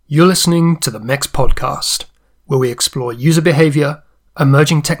You're listening to the MEX Podcast, where we explore user behavior,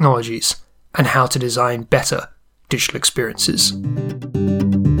 emerging technologies, and how to design better digital experiences.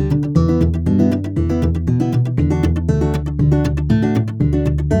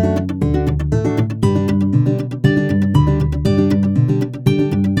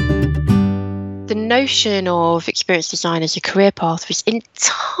 The notion of experience design as a career path was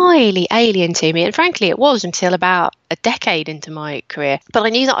entirely alien to me, and frankly it was until about a decade into my career. But I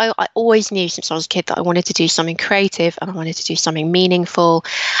knew that I always knew since I was a kid that I wanted to do something creative and I wanted to do something meaningful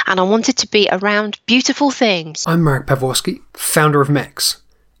and I wanted to be around beautiful things. I'm Marek Pawłowski, founder of MEX,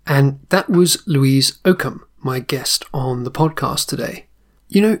 and that was Louise Oakham, my guest on the podcast today.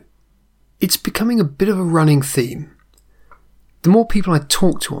 You know, it's becoming a bit of a running theme. The more people I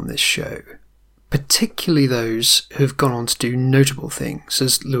talk to on this show, particularly those who've gone on to do notable things,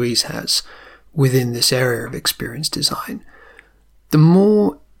 as Louise has, within this area of experience design, the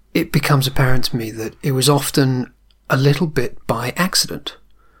more it becomes apparent to me that it was often a little bit by accident.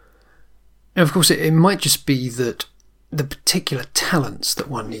 Now, of course, it might just be that the particular talents that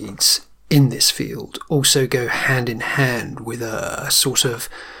one needs in this field also go hand in hand with a sort of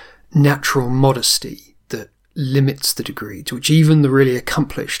natural modesty that limits the degree to which even the really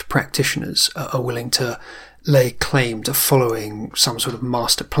accomplished practitioners are willing to lay claim to following some sort of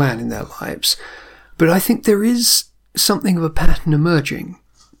master plan in their lives. But I think there is something of a pattern emerging.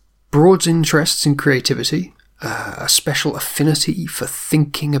 Broad interests in creativity, a special affinity for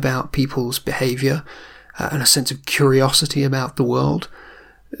thinking about people's behaviour, and a sense of curiosity about the world.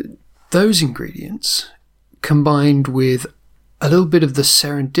 Those ingredients, combined with a little bit of the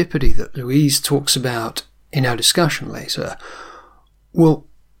serendipity that Louise talks about in our discussion later, well,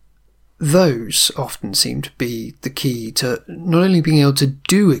 those often seem to be the key to not only being able to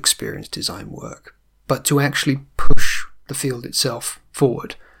do experience design work, but to actually push the field itself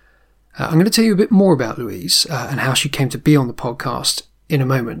forward. I'm going to tell you a bit more about Louise and how she came to be on the podcast in a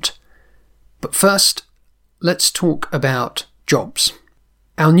moment. But first, let's talk about jobs.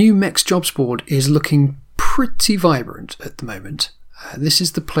 Our new MEX Jobs Board is looking pretty vibrant at the moment. This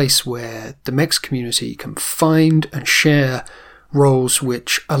is the place where the MEX community can find and share roles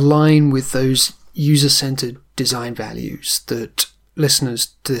which align with those user-centered design values that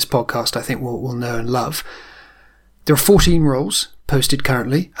listeners to this podcast I think will know and love. There are 14 roles posted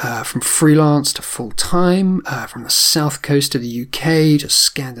currently, from freelance to full-time, from the south coast of the UK to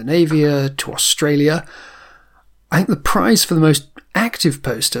Scandinavia to Australia. I think the prize for the most active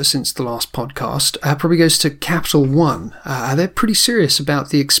poster since the last podcast probably goes to Capital One. They're pretty serious about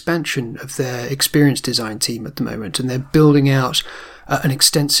the expansion of their experience design team at the moment, and they're building out an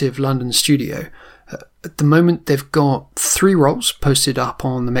extensive London studio. At the moment, they've got 3 roles posted up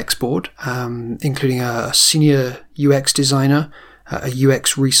on the MEX board, including a senior UX designer, a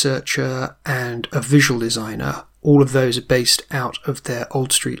UX researcher, and a visual designer. All of those are based out of their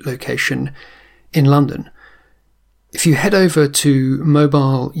Old Street location in London. If you head over to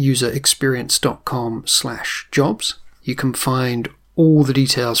mobileuserexperience.com/jobs, you can find all the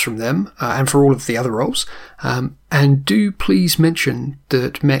details from them and for all of the other roles. And do please mention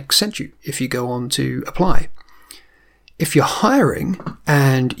that MEX sent you if you go on to apply. If you're hiring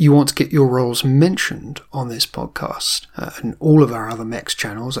and you want to get your roles mentioned on this podcast and all of our other MEX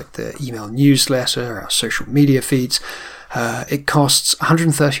channels, like the email newsletter, our social media feeds, it costs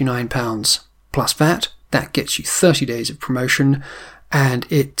 £139 plus VAT. That gets you 30 days of promotion, and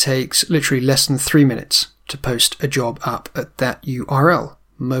it takes literally less than 3 minutes to post a job up at that URL,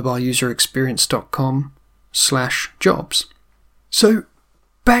 mobileuserexperience.com/jobs. So,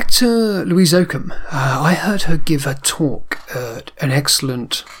 back to Louise Oakham. I heard her give a talk at an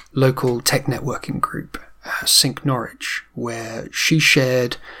excellent local tech networking group, Sync Norwich, where she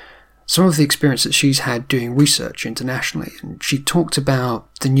shared some of the experience that she's had doing research internationally, and she talked about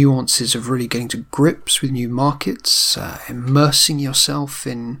the nuances of really getting to grips with new markets, immersing yourself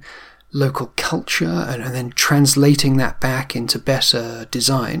in local culture, and then translating that back into better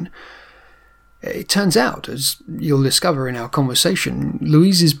design. It turns out, as you'll discover in our conversation,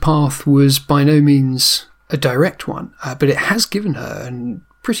 Louise's path was by no means a direct one, but it has given her a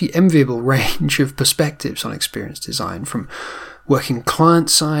pretty enviable range of perspectives on experience design, from working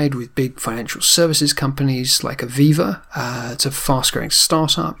client-side with big financial services companies like Aviva to fast-growing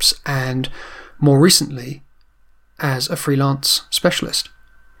startups, and more recently as a freelance specialist.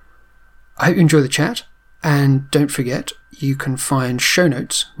 I hope you enjoy the chat, and don't forget you can find show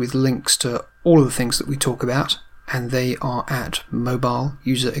notes with links to all of the things that we talk about, and they are at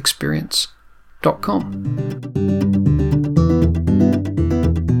mobileuserexperience.com.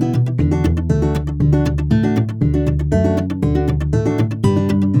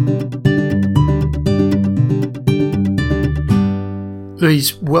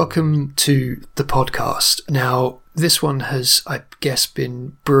 Louise, welcome to the podcast. Now, this one has, I guess,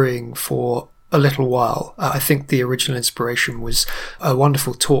 been brewing for a little while. I think the original inspiration was a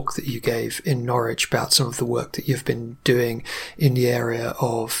wonderful talk that you gave in Norwich about some of the work that you've been doing in the area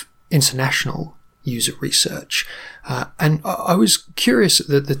of international user research. And I was curious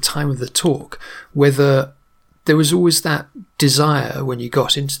at the time of the talk whether there was always that desire when you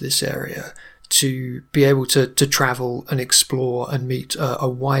got into this area to be able to travel and explore and meet a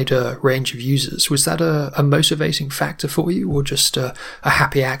wider range of users. Was that a motivating factor for you, or just a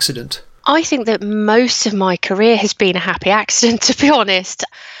happy accident? I think that most of my career has been a happy accident, to be honest.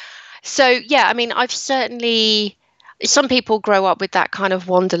 So, yeah, I mean, I've certainly... Some people grow up with that kind of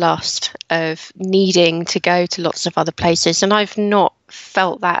wanderlust of needing to go to lots of other places, and I've not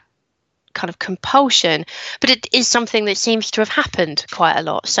felt that kind of compulsion, but it is something that seems to have happened quite a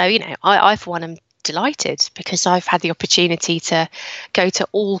lot. So, I for one am delighted because I've had the opportunity to go to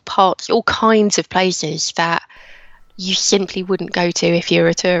all kinds of places that you simply wouldn't go to if you're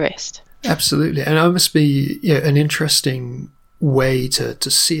a tourist. Absolutely. And it must be an interesting way to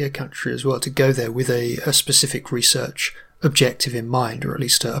see a country as well, to go there with a specific research objective in mind, or at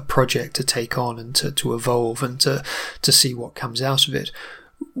least a project to take on and to evolve and to see what comes out of it.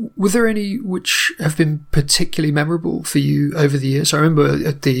 Were there any which have been particularly memorable for you over the years? I remember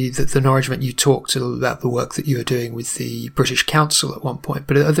at the Norwich event you talked about the work that you were doing with the British Council at one point,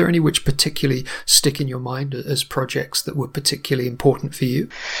 but are there any which particularly stick in your mind as projects that were particularly important for you?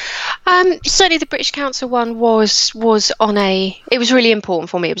 Certainly the British Council one was it was really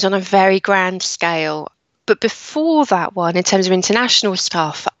important for me. It was on a very grand scale. But before that one, in terms of international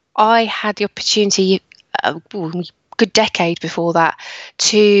stuff, I had the opportunity, good decade before that,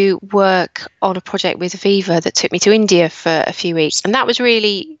 to work on a project with Viva that took me to India for a few weeks, and that was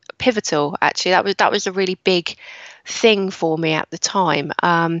really pivotal. Actually, that was a really big thing for me at the time.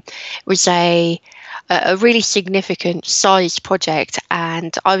 It was a really significant sized project,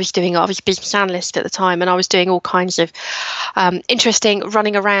 and I was a business analyst at the time, and I was doing all kinds of interesting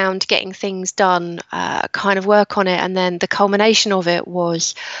running around, getting things done, kind of work on it. And then the culmination of it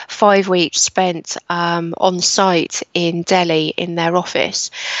was 5 weeks spent on site in Delhi in their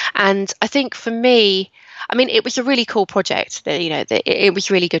office. And I think for me, I mean, it was a really cool project. It was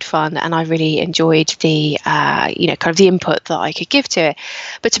really good fun, and I really enjoyed the, kind of the input that I could give to it.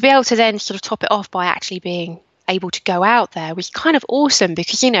 But to be able to then sort of top it off by actually being able to go out there was kind of awesome,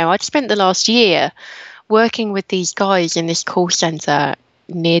 because, I'd spent the last year working with these guys in this call center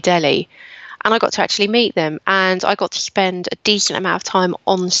near Delhi, and I got to actually meet them, and I got to spend a decent amount of time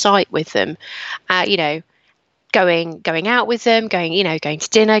on site with them, going out with them, going to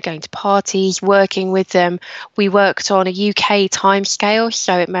dinner, going to parties, working with them. We worked on a UK time scale,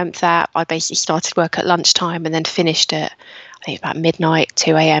 so it meant that I basically started work at lunchtime and then finished at, I think, about midnight,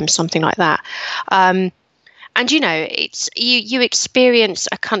 2 a.m., something like that. And it's you experience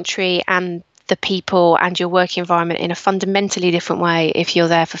a country and the people and your work environment in a fundamentally different way if you're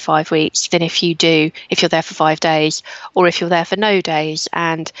there for 5 weeks than if you're there for 5 days, or if you're there for no days.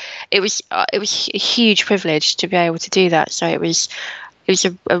 And it was a huge privilege to be able to do that. So it was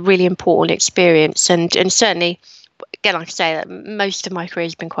a really important experience, and certainly, again, like I say, that most of my career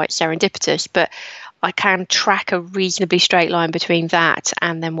has been quite serendipitous, but I can track a reasonably straight line between that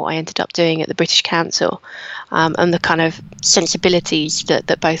and then what I ended up doing at the British Council, and the kind of sensibilities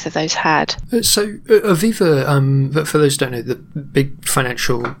that both of those had. So Aviva, for those who don't know, the big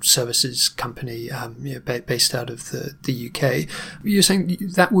financial services company based out of the UK, you're saying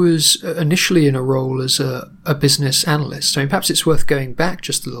that was initially in a role as a business analyst. I mean, perhaps it's worth going back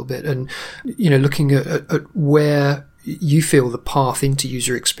just a little bit and looking at where you feel the path into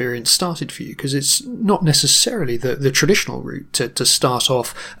user experience started for you, because it's not necessarily the traditional route to start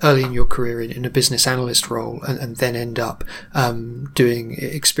off early in your career in a business analyst role and then end up doing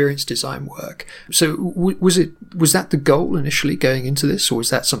experience design work. So was that the goal initially going into this, or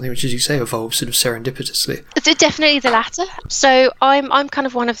was that something which, as you say, evolved sort of serendipitously? It's definitely the latter. So I'm kind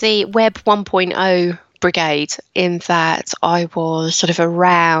of one of the Web 1.0 brigade, in that I was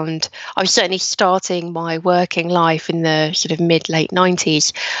certainly starting my working life in the sort of mid-late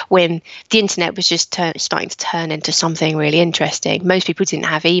 90s, when the internet was just starting to turn into something really interesting. Most people didn't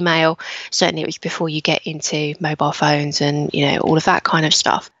have email. Certainly it was before you get into mobile phones and all of that kind of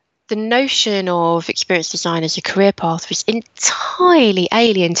stuff. The notion of experience design as a career path was entirely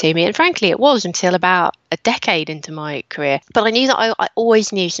alien to me. And frankly, it was until about a decade into my career. But I knew that I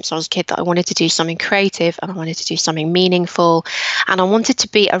always knew since I was a kid that I wanted to do something creative, and I wanted to do something meaningful, and I wanted to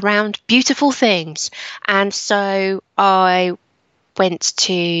be around beautiful things. And so I went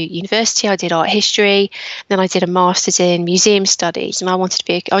to university. I did art history, then I did a master's in museum studies, and I was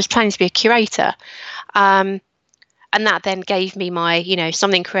planning to be a curator. And that then gave me my,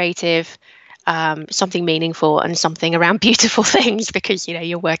 something creative, something meaningful, and something around beautiful things, because,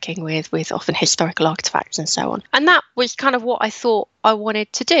 you're working with often historical artifacts and so on. And that was kind of what I thought I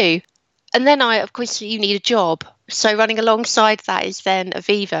wanted to do. And then of course, you need a job. So running alongside that is then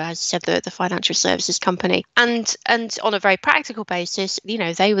Aviva, as I said, the financial services company. And on a very practical basis,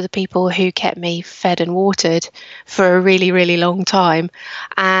 they were the people who kept me fed and watered for a really, really long time.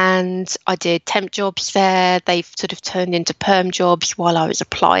 And I did temp jobs there. They've sort of turned into perm jobs while I was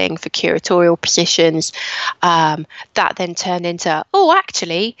applying for curatorial positions. That then turned into,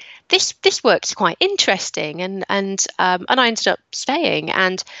 actually, this work's quite interesting. And I ended up staying.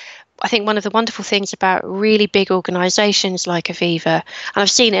 And I think one of the wonderful things about really big organisations like Aviva, and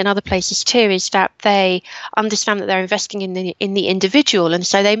I've seen it in other places too, is that they understand that they're investing in the individual, and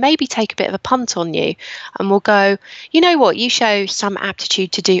so they maybe take a bit of a punt on you, and will go, you know what, you show some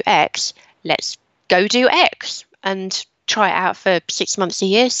aptitude to do X, let's go do X, and try it out for 6 months, a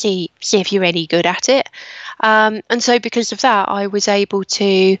year, see if you're any good at it. And so because of that, I was able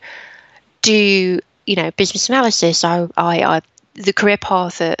to do business analysis. I the career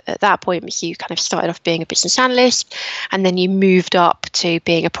path at that point was, you kind of started off being a business analyst, and then you moved up to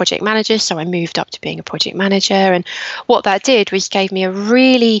being a project manager. So I moved up to being a project manager, and what that did was gave me a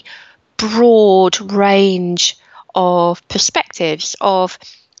really broad range of perspectives, of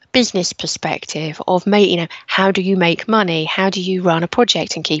business perspective, of how do you make money, how do you run a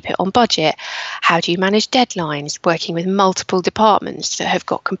project and keep it on budget, how do you manage deadlines, working with multiple departments that have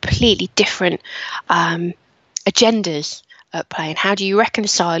got completely different agendas at play, and how do you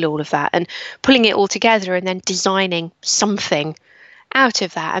reconcile all of that, and pulling it all together and then designing something out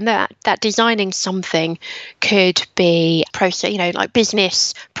of that. And that designing something could be process, like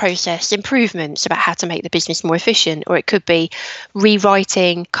business process improvements about how to make the business more efficient, or it could be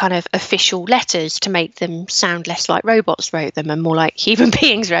rewriting kind of official letters to make them sound less like robots wrote them and more like human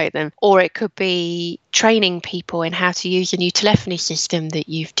beings wrote them, or it could be training people in how to use a new telephony system that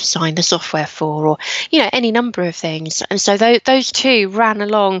you've designed the software for, or any number of things. And so those two ran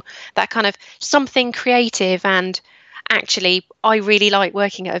along that kind of something creative, and actually I really like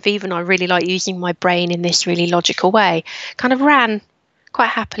working at Aviva, and I really like using my brain in this really logical way, kind of ran quite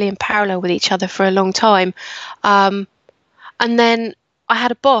happily in parallel with each other for a long time. And then I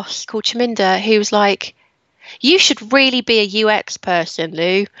had a boss called Chaminda who was like, you should really be a UX person,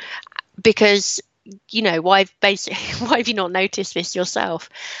 Lou, because why have you not noticed this yourself?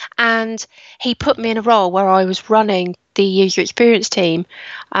 And he put me in a role where I was running the user experience team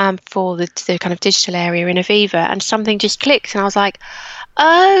for the kind of digital area in Aviva, and something just clicked, and I was like,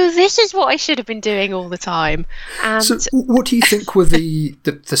 oh, this is what I should have been doing all the time. And so what do you think were the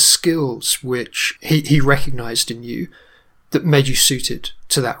skills which he recognised in you that made you suited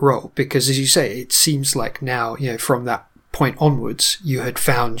to that role? Because as you say, it seems like now, from that point onwards, you had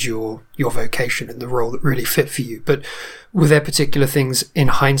found your vocation and the role that really fit for you. But were there particular things in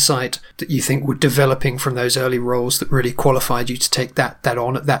hindsight that you think were developing from those early roles that really qualified you to take that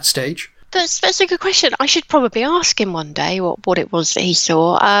on at that stage? That's a good question. I should probably ask him one day what it was that he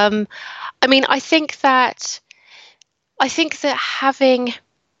saw. I think that having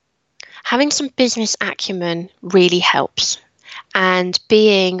some business acumen really helps, and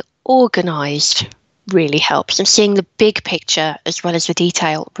being organised really helps, and seeing the big picture as well as the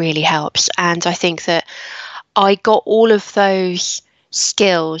detail really helps. And I think that I got all of those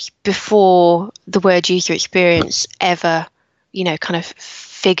skills before the word user experience ever, kind of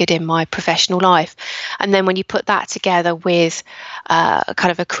figured in my professional life. And then when you put that together with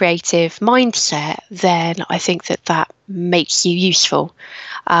kind of a creative mindset, then I think that makes you useful.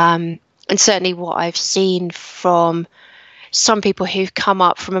 And certainly what I've seen from some people who've come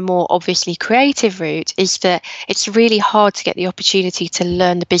up from a more obviously creative route is that it's really hard to get the opportunity to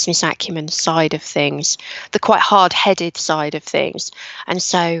learn the business acumen side of things, the quite hard-headed side of things. And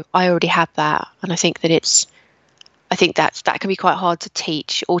so I already had that, and I think that can be quite hard to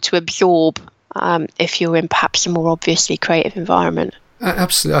teach or to absorb if you're in perhaps a more obviously creative environment.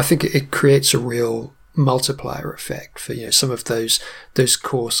 Absolutely. I think it creates a real multiplier effect for some of those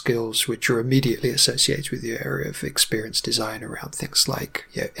core skills which are immediately associated with your area of experience design around things like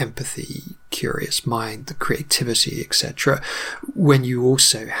empathy, curious mind, the creativity, etc. When you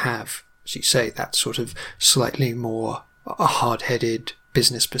also have, as you say, that sort of slightly more hard-headed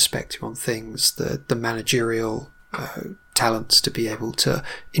business perspective on things, the managerial talents to be able to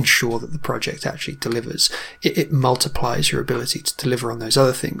ensure that the project actually delivers. It multiplies your ability to deliver on those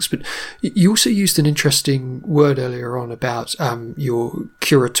other things. But you also used an interesting word earlier on about your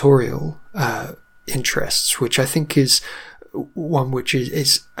curatorial interests, which I think is one which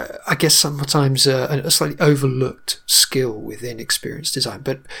is I guess sometimes a slightly overlooked skill within experience design,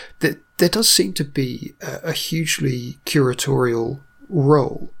 but there does seem to be a hugely curatorial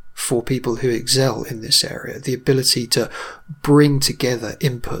role for people who excel in this area, the ability to bring together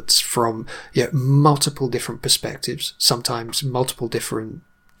inputs from multiple different perspectives, sometimes multiple different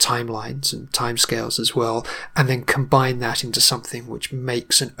timelines and timescales as well, and then combine that into something which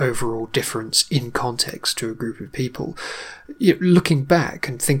makes an overall difference in context to a group of people. Looking back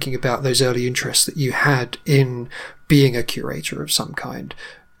and thinking about those early interests that you had in being a curator of some kind,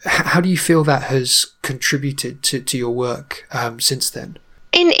 how do you feel that has contributed to your work since then?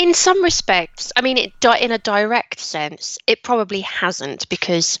 In some respects, I mean, in a direct sense, it probably hasn't,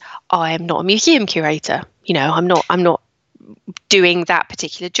 because I am not a museum curator. I'm not doing that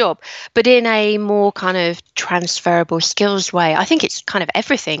particular job. But in a more kind of transferable skills way, I think it's kind of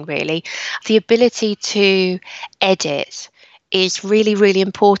everything, really. The ability to edit is really, really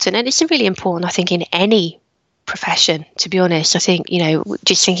important. And it's really important, I think, in any profession, to be honest. I think,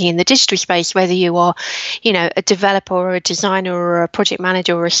 just thinking in the digital space, whether you are, a developer or a designer or a project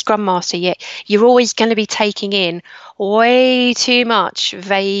manager or a scrum master, you're always going to be taking in way too much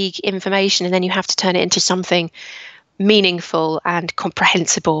vague information, and then you have to turn it into something meaningful and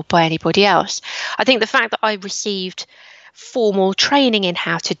comprehensible by anybody else. I think the fact that I received formal training in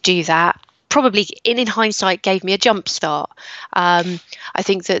how to do that probably in hindsight gave me a jump start. I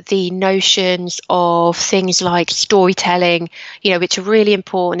think that the notions of things like storytelling, which are really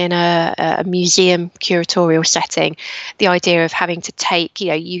important in a museum curatorial setting, the idea of having to take,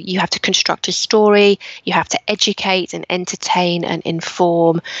 you have to construct a story, you have to educate and entertain and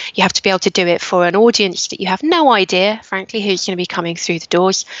inform, you have to be able to do it for an audience that you have no idea, frankly, who's going to be coming through the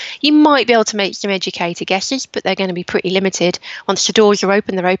doors. You might be able to make some educated guesses, but they're going to be pretty limited. Once the doors are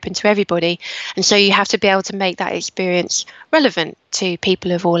open, they're open to everybody. And so you have to be able to make that experience relevant to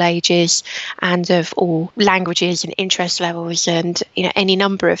people of all ages and of all languages and interest levels and, any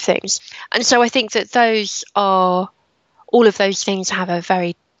number of things. And so I think that all of those things have a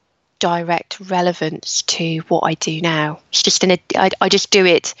very direct relevance to what I do now. It's just I just do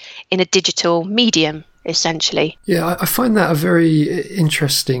it in a digital medium, essentially. Yeah, I find that a very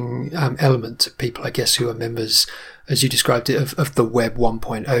interesting element to people, I guess, who are members, as you described it, of the Web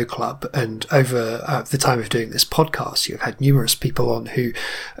 1.0 Club. And over the time of doing this podcast, you've had numerous people on who,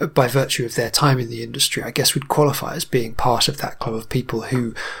 by virtue of their time in the industry, I guess would qualify as being part of that club of people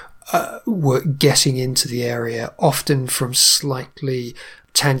who were getting into the area, often from slightly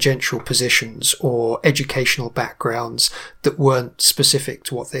tangential positions or educational backgrounds that weren't specific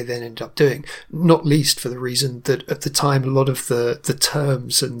to what they then ended up doing, not least for the reason that at the time a lot of the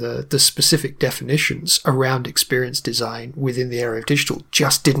terms and the specific definitions around experience design within the area of digital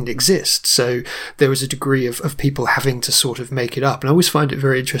just didn't exist. So there was a degree of people having to sort of make it up. And I always find it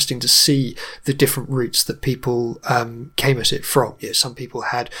very interesting to see the different routes that people came at it from. Some people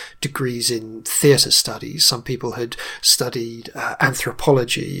had degrees in theatre studies, some people had studied anthropology,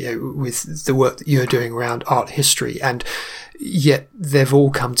 with the work that you're doing around art history, and yet they've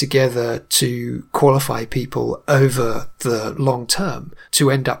all come together to qualify people over the long term to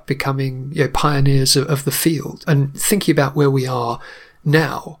end up becoming pioneers of the field. And thinking about where we are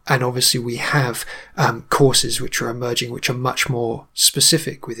now, and obviously we have courses which are emerging which are much more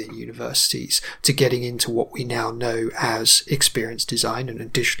specific within universities to getting into what we now know as experience design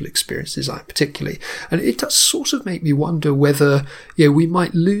and digital experience design particularly. And it does sort of make me wonder whether we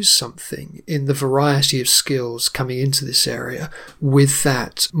might lose something in the variety of skills coming into this area with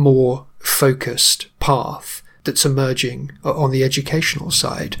that more focused path that's emerging on the educational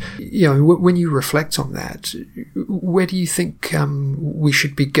side. When you reflect on that, where do you think we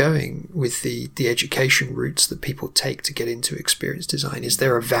should be going with the education routes that people take to get into experience design? Is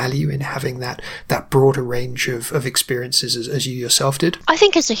there a value in having that broader range of experiences as you yourself did? I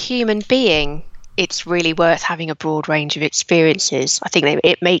think as a human being, it's really worth having a broad range of experiences. I think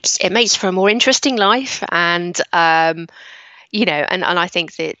it makes for a more interesting life, and and I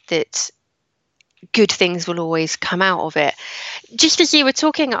think that good things will always come out of it. Just as you were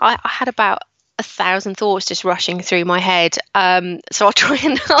talking, I had about 1,000 thoughts just rushing through my head. So I'll try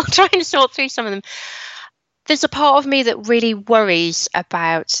and sort through some of them. There's a part of me that really worries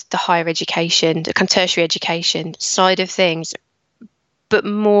about the higher education, the tertiary education side of things, but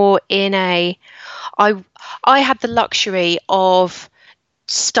more in I had the luxury of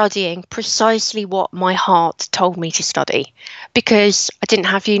studying precisely what my heart told me to study, because I didn't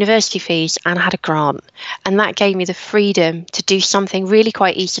have university fees and I had a grant, and that gave me the freedom to do something really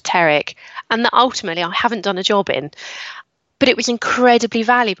quite esoteric and that ultimately I haven't done a job in. But it was incredibly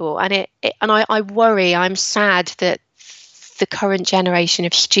valuable, and I worry, I'm sad that the current generation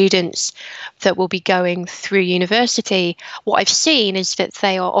of students that will be going through university, what I've seen is that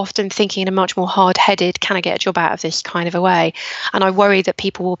they are often thinking in a much more hard-headed, can I get a job out of this kind of a way? And I worry that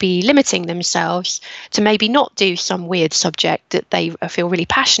people will be limiting themselves to maybe not do some weird subject that they feel really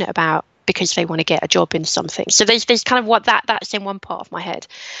passionate about because they want to get a job in something. So there's kind of what that's in one part of my head.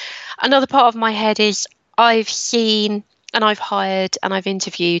 Another part of my head is I've seen and I've hired and I've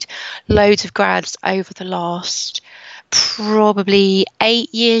interviewed loads of grads over the last probably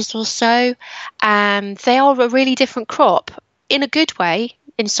 8 years or so, and they are a really different crop in a good way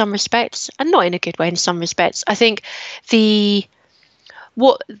in some respects and not in a good way in some respects. I think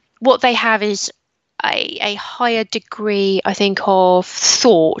what they have is a higher degree, I think, of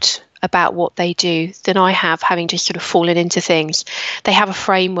thought about what they do than I have, having just sort of fallen into things. They have a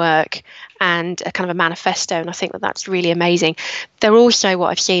framework and a kind of a manifesto, and I think that that's really amazing. They're also, what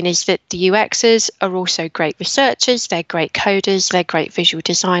I've seen is that the UXers are also great researchers, they're great coders, they're great visual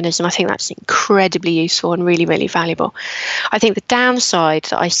designers, and I think that's incredibly useful and really, really valuable. I think the downside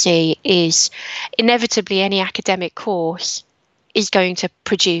that I see is inevitably any academic course is going to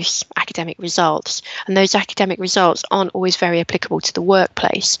produce academic results, and those academic results aren't always very applicable to the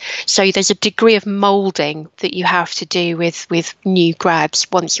workplace. So there's a degree of moulding that you have to do with new grads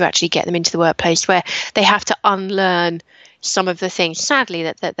once you actually get them into the workplace, where they have to unlearn some of the things, sadly,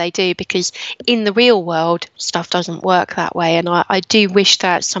 that they do, because in the real world stuff doesn't work that way. And I do wish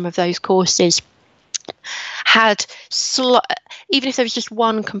that some of those courses had even if there was just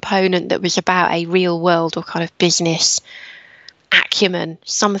one component that was about a real world or kind of business acumen,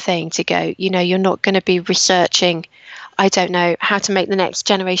 something to go, you're not going to be researching, I don't know, how to make the next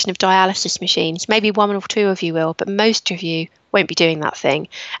generation of dialysis machines. Maybe one or two of you will, but most of you won't be doing that thing.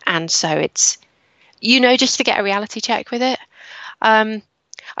 And so it's, just to get a reality check with it. I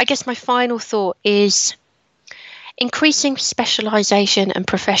guess my final thought is increasing specialisation and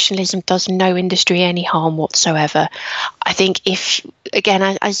professionalism does no industry any harm whatsoever. I think if,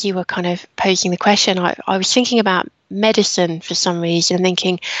 again, as you were kind of posing the question, I was thinking about medicine for some reason,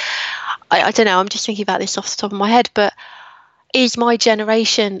 thinking, I don't know, I'm just thinking about this off the top of my head, but is my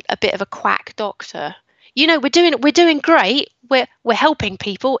generation a bit of a quack doctor? We're doing great, we're helping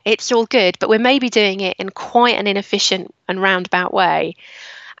people, it's all good, but we're maybe doing it in quite an inefficient and roundabout way,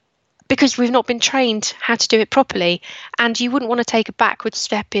 because we've not been trained how to do it properly. And you wouldn't want to take a backward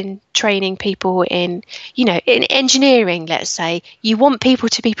step in training people in engineering, let's say. You want people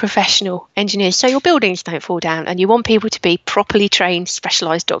to be professional engineers so your buildings don't fall down, and you want people to be properly trained,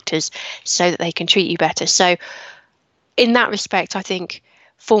 specialised doctors so that they can treat you better. So in that respect, I think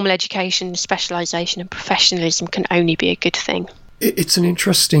formal education, specialisation and professionalism can only be a good thing. It's an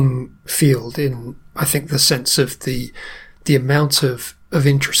interesting field in, I think, the sense of the amount of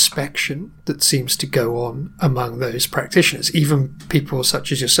introspection that seems to go on among those practitioners, even people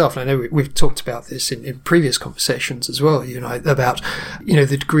such as yourself. And I know we've talked about this in previous conversations as well, about,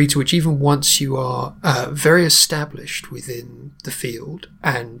 the degree to which even once you are very established within the field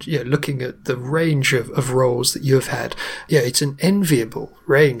and, looking at the range of roles that you have had, it's an enviable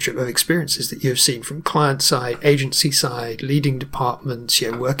range of experiences that you have seen from client side, agency side, leading departments,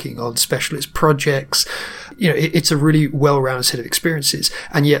 working on specialist projects. It's a really well-rounded set of experiences.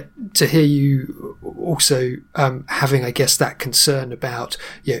 And yet to hear you also having, I guess, that concern about,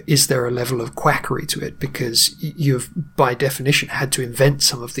 is there a level of quackery to it? Because you've, by definition, had to invent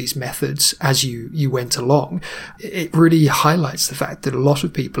some of these methods as you went along. It really highlights the fact that a lot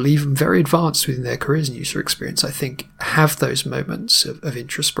of people, even very advanced within their careers and user experience, I think, have those moments of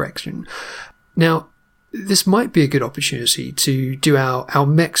introspection. Now, this might be a good opportunity to do our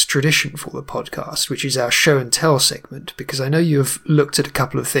MEX tradition for the podcast, which is our show and tell segment, because I know you have looked at a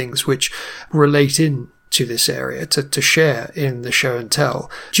couple of things which relate in to this area to share in the show and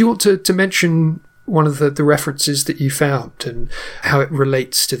tell. Do you want to mention one of the references that you found and how it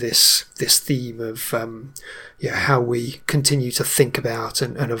relates to this theme of how we continue to think about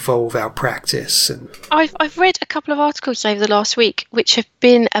and evolve our practice? And I've read a couple of articles over the last week which have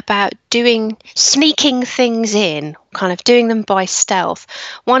been about sneaking things in, kind of doing them by stealth.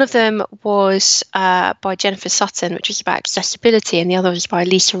 One of them was by Jennifer Sutton, which was about accessibility, and the other was by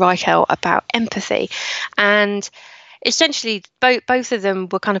Lisa Reichel about empathy. And essentially both of them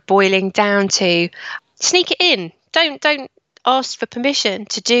were kind of boiling down to sneak it in. Don't ask for permission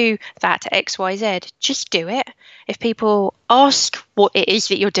to do that XYZ, just do it. If people ask what it is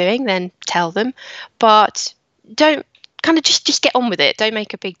that you're doing, then tell them, but don't kind of just get on with it. Don't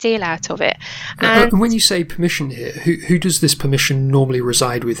make a big deal out of it. And when you say permission here, who does this permission normally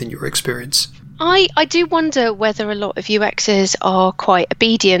reside with in your experience? I do wonder whether a lot of UXers are quite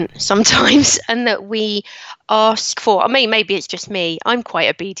obedient sometimes, and that we ask for, I mean, maybe it's just me, I'm quite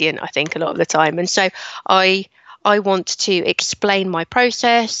obedient, I think, a lot of the time. And so I want to explain my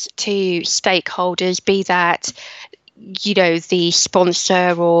process to stakeholders, be that, you know, the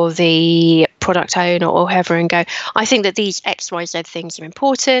sponsor or the product owner or whoever, and go, I think that these XYZ things are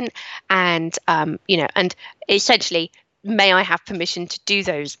important, and you know, and essentially, may I have permission to do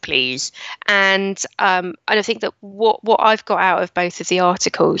those, please? And I think that what I've got out of both of the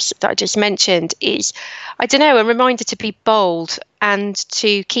articles that I just mentioned is, I don't know, a reminder to be bold and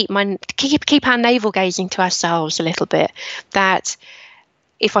to keep our navel gazing to ourselves a little bit. That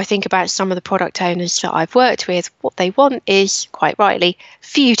if I think about some of the product owners that I've worked with, what they want is, quite rightly,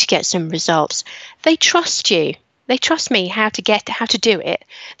 for you to get some results. They trust you. They trust me how to do it.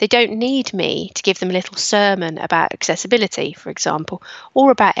 They don't need me to give them a little sermon about accessibility, for example,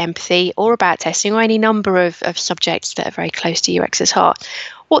 or about empathy, or about testing, or any number of subjects that are very close to UX's heart.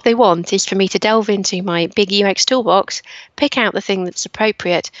 What they want is for me to delve into my big UX toolbox, pick out the thing that's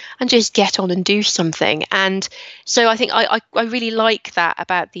appropriate, and just get on and do something. And so I think I really like that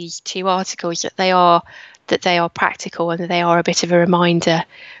about these two articles, that they are practical, and that they are a bit of a reminder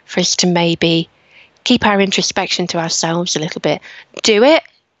for us to maybe keep our introspection to ourselves a little bit. Do it.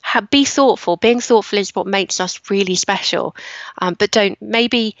 Be thoughtful. Being thoughtful is what makes us really special. But don't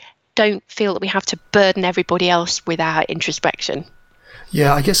feel that we have to burden everybody else with our introspection.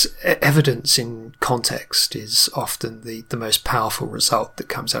 Yeah, I guess evidence in context is often the most powerful result that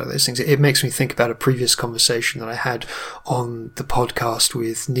comes out of those things. It makes me think about a previous conversation that I had on the podcast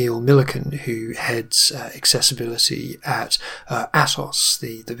with Neil Milliken, who heads accessibility at Atos,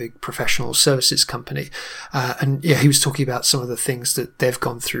 the big professional services company. And yeah, he was talking about some of the things that they've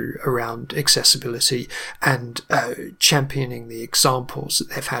gone through around accessibility, and championing the examples that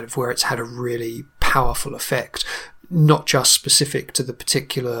they've had of where it's had a really powerful effect, not just specific to the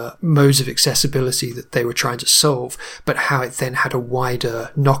particular modes of accessibility that they were trying to solve, but how it then had a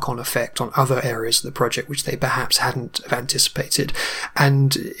wider knock-on effect on other areas of the project which they perhaps hadn't anticipated.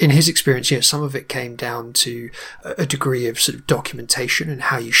 And in his experience, some of it came down to a degree of sort of documentation and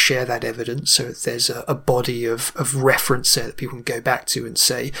how you share that evidence, so that there's a body of reference there that people can go back to and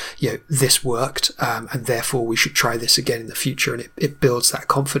say, this worked, and therefore we should try this again in the future, and it builds that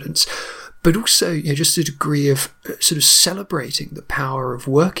confidence. But also, just a degree of sort of celebrating the power of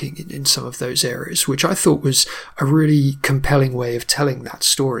working in some of those areas, which I thought was a really compelling way of telling that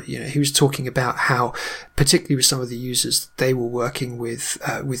story. He was talking about how, particularly with some of the users that they were working with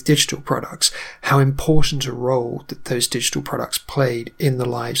digital products, how important a role that those digital products played in the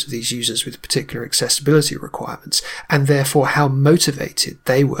lives of these users with particular accessibility requirements, and therefore how motivated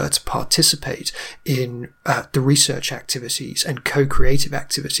they were to participate in the research activities and co-creative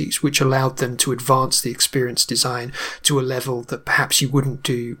activities, which allowed them to advance the experience design to a level that perhaps you wouldn't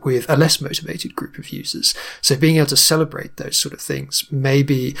do with a less motivated group of users. So being able to celebrate those sort of things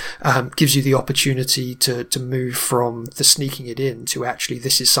maybe gives you the opportunity to move from the sneaking it in to actually,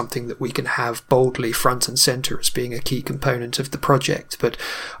 this is something that we can have boldly front and center as being a key component of the project. But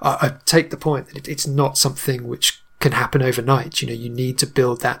I take the point that it's not something which can happen overnight. You need to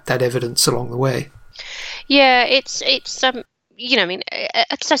build that evidence along the way. Yeah, it's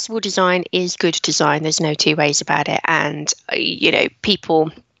accessible design is good design. There's no two ways about it. And,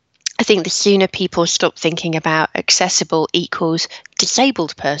 I think the sooner people stop thinking about accessible equals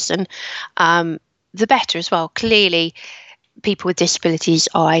disabled person, the better as well. Clearly, people with disabilities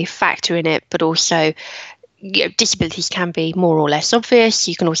are a factor in it, but also disabilities can be more or less obvious.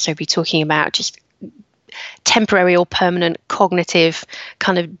 You can also be talking about just temporary or permanent cognitive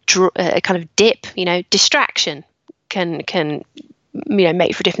kind of dip, distraction can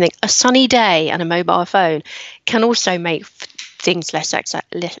make for different things. A sunny day and a mobile phone can also make things less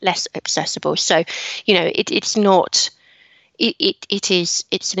accessible. So, it's not.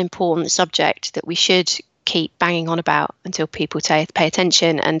 It's an important subject that we should keep banging on about until people pay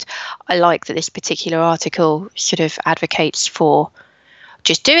attention. And I like that this particular article sort of advocates for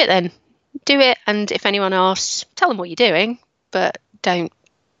just do it then. Do it, and if anyone asks, tell them what you're doing, but don't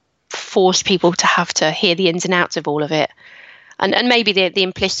force people to have to hear the ins and outs of all of it. And maybe the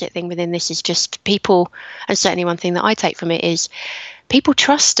implicit thing within this is just people, and certainly one thing that I take from it is people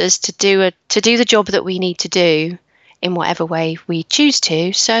trust us to do the job that we need to do in whatever way we choose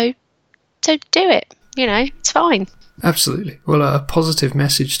to. So do it. It's fine. Absolutely. Well, a positive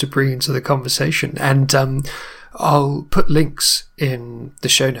message to bring into the conversation. And I'll put links in the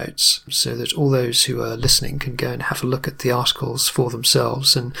show notes so that all those who are listening can go and have a look at the articles for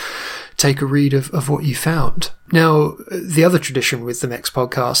themselves and take a read of what you found. Now, the other tradition with the MEX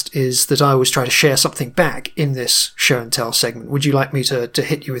podcast is that I always try to share something back in this show and tell segment. Would you like me to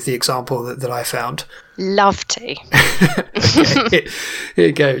hit you with the example that I found? Love to. Okay, here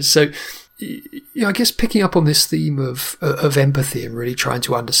it goes. So, I guess picking up on this theme of empathy and really trying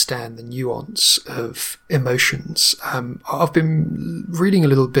to understand the nuance of emotions, I've been reading a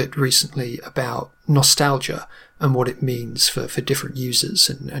little bit recently about nostalgia and what it means for different users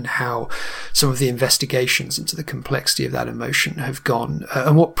and how some of the investigations into the complexity of that emotion have gone.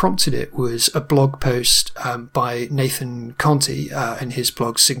 And what prompted it was a blog post by Nathan Conti in his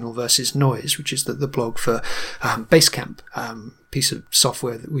blog Signal versus Noise, which is the blog for Basecamp, piece of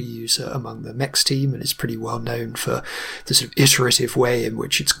software that we use among the MEX team, and is pretty well known for the sort of iterative way in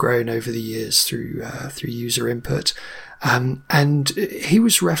which it's grown over the years through user input. And he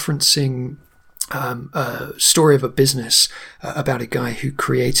was referencing a story of a business about a guy who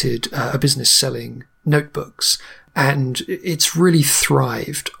created a business selling notebooks. And it's really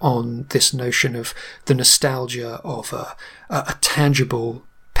thrived on this notion of the nostalgia of a tangible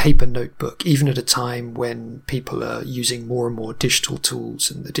paper notebook, even at a time when people are using more and more digital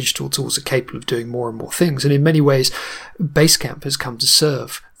tools, and the digital tools are capable of doing more and more things. And in many ways, Basecamp has come to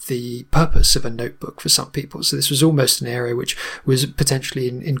serve the purpose of a notebook for some people. So this was almost an area which was potentially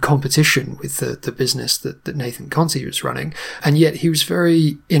in competition with the business that Nathan Conti was running. And yet he was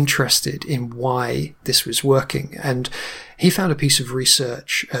very interested in why this was working. And he found a piece of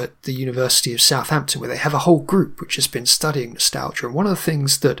research at the University of Southampton where they have a whole group which has been studying nostalgia. And one of the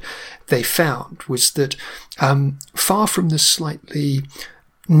things that they found was that far from the slightly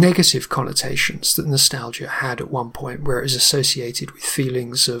negative connotations that nostalgia had at one point, where it was associated with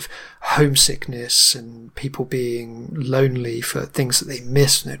feelings of homesickness and people being lonely for things that they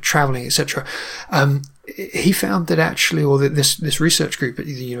missed and they're traveling, etc. He found that actually, or that this research group at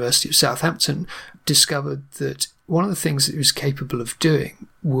the University of Southampton discovered that one of the things that it was capable of doing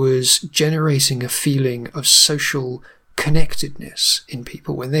was generating a feeling of social connectedness in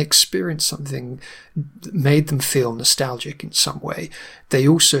people. When they experienced something that made them feel nostalgic in some way, they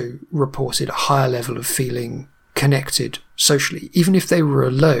also reported a higher level of feeling connected socially. Even if they were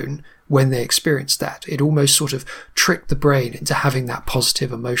alone when they experienced that, it almost sort of tricked the brain into having that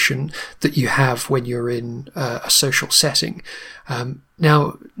positive emotion that you have when you're in a social setting.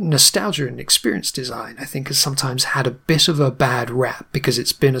 Now, nostalgia in experience design, I think, has sometimes had a bit of a bad rap because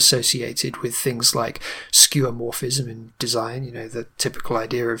it's been associated with things like skeuomorphism in design, the typical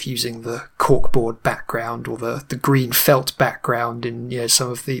idea of using the corkboard background or the green felt background in some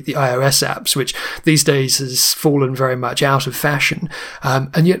of the iOS apps, which these days has fallen very much out of fashion.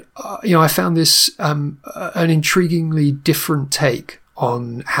 And yet, I found this an intriguingly different take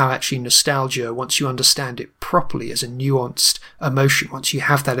on how actually nostalgia, once you understand it properly as a nuanced emotion, once you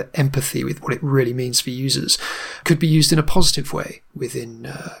have that empathy with what it really means for users, could be used in a positive way within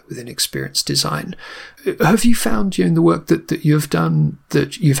experience design. Have you found in the work that you've done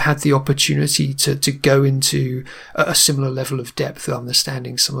that you've had the opportunity to go into a similar level of depth of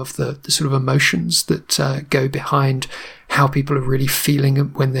understanding some of the sort of emotions that go behind how people are really feeling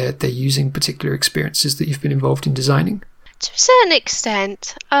when they're using particular experiences that you've been involved in designing? To a certain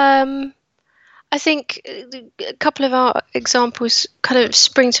extent, I think a couple of our examples kind of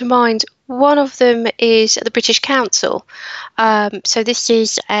spring to mind. One of them is the British Council. So this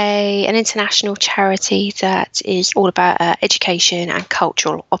is an international charity that is all about education and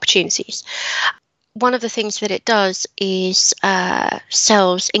cultural opportunities. One of the things that it does is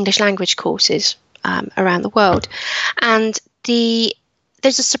sells English language courses around the world. And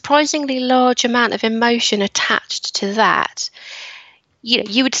there's a surprisingly large amount of emotion attached to that.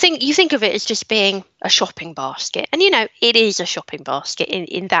 You think of it as just being a shopping basket, and it is a shopping basket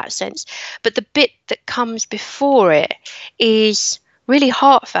in that sense. But the bit that comes before it is really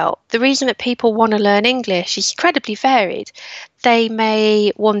heartfelt. The reason that people want to learn English is incredibly varied. They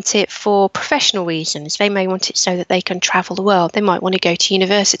may want it for professional reasons. They may want it so that they can travel the world. They might want to go to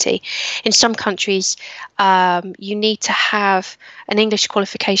university. In some countries, you need to have an English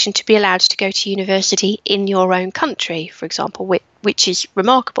qualification to be allowed to go to university in your own country, for example, which is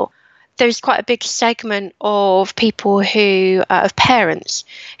remarkable. There's quite a big segment of people of parents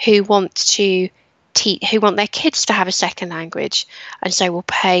who want their kids to have a second language, and so will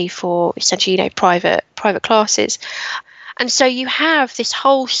pay for essentially private classes. And so you have this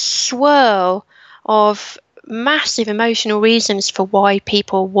whole swirl of massive emotional reasons for why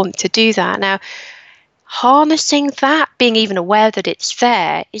people want to do that. Now, harnessing that, being even aware that it's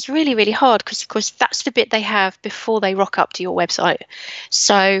there, is really, really hard, because of course that's the bit they have before they rock up to your website.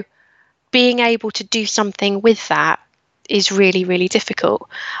 So being able to do something with that is really, really difficult.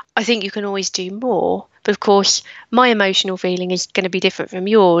 I think you can always do more, but of course my emotional feeling is going to be different from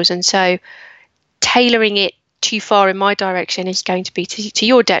yours, and so tailoring it too far in my direction is going to be to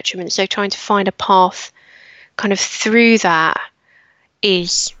your detriment. So trying to find a path kind of through that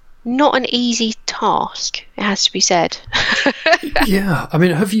is not an easy task, it has to be said. Yeah, I mean,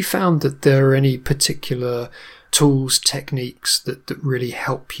 have you found that there are any particular tools, techniques that really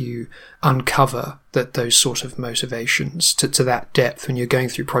help you uncover those sort of motivations to that depth when you're going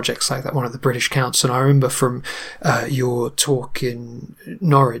through projects like that one at the British Council? And I remember from your talk in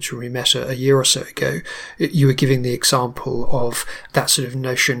Norwich when we met a year or so ago, you were giving the example of that sort of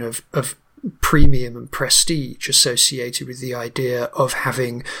notion of premium and prestige associated with the idea of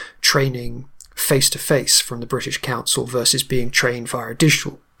having training face-to-face from the British Council versus being trained via a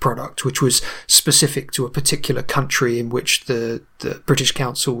digital product, which was specific to a particular country in which the British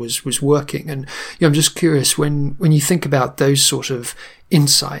Council was working. And I'm just curious, when you think about those sort of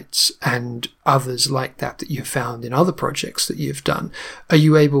insights and others like that you've found in other projects that you've done, are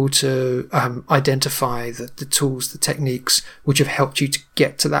you able to identify the tools, the techniques which have helped you to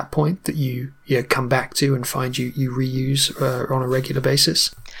get to that point that you come back to and find you reuse on a regular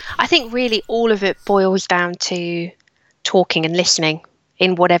basis? I think really all of it boils down to talking and listening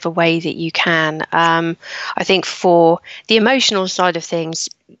in whatever way that you can. I think for the emotional side of things,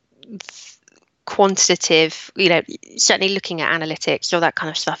 quantitative, certainly looking at analytics, all that kind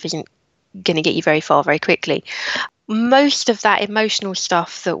of stuff isn't going to get you very far very quickly. Most of that emotional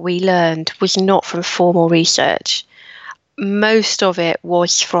stuff that we learned was not from formal research. Most of it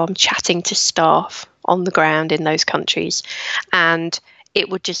was from chatting to staff on the ground in those countries, and it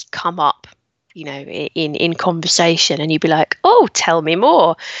would just come up in conversation, and you'd be like, oh, tell me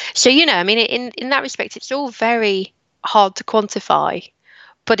more. So I mean, in that respect, it's all very hard to quantify,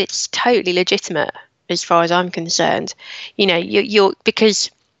 but it's totally legitimate as far as I'm concerned. You're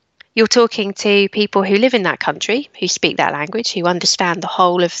because you're talking to people who live in that country, who speak that language, who understand the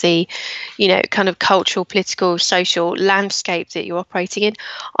whole of the kind of cultural, political, social landscape that you're operating in.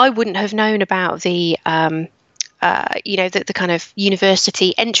 I wouldn't have known about the the kind of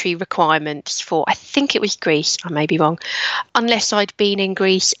university entry requirements for, I think it was Greece, I may be wrong, unless I'd been in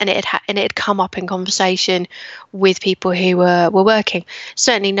Greece and it had come up in conversation with people who were working.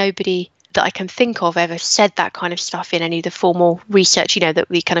 Certainly nobody that I can think of ever said that kind of stuff in any of the formal research, that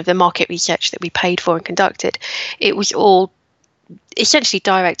we kind of the market research that we paid for and conducted. It was all essentially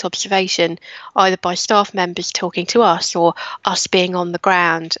direct observation, either by staff members talking to us or us being on the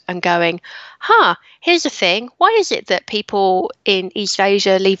ground and going, here's the thing, why is it that people in East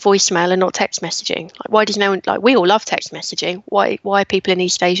Asia leave voicemail and not text messaging? Like, why does no one, we all love text messaging, why are people in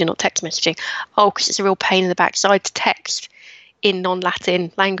East Asia not text messaging? Because it's a real pain in the backside to text in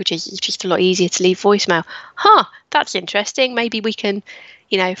non-Latin languages. It's just a lot easier to leave voicemail. That's interesting, maybe we can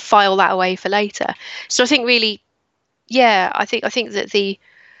file that away for later. So I think really, I think that the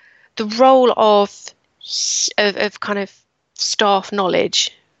role of kind of staff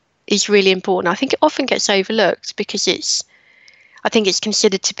knowledge is really important. I think it often gets overlooked because I think it's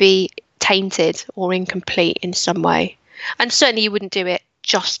considered to be tainted or incomplete in some way. And certainly you wouldn't do it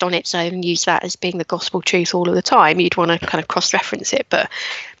just on its own and use that as being the gospel truth all of the time. You'd want to kind of cross-reference it, but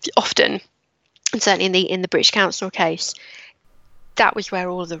often, and certainly in the British Council case, that was where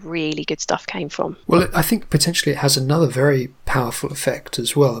all of the really good stuff came from. Well, I think potentially it has another very powerful effect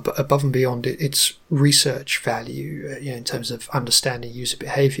as well, but above and beyond its research value, in terms of understanding user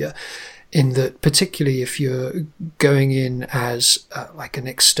behavior, in that particularly if you're going in as like an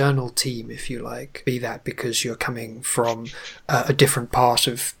external team, if you like, be that because you're coming from a different part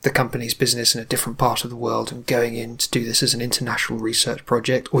of the company's business in a different part of the world and going in to do this as an international research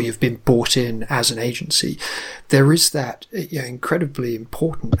project, or you've been brought in as an agency, there is that incredibly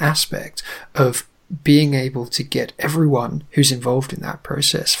important aspect of being able to get everyone who's involved in that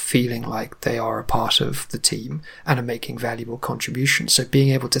process feeling like they are a part of the team and are making valuable contributions. So being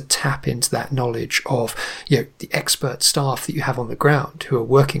able to tap into that knowledge of, the expert staff that you have on the ground who are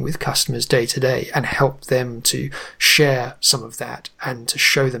working with customers day to day and help them to share some of that and to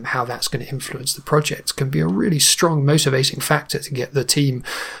show them how that's going to influence the project can be a really strong motivating factor to get the team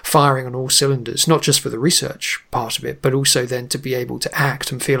firing on all cylinders, not just for the research part of it, but also then to be able to act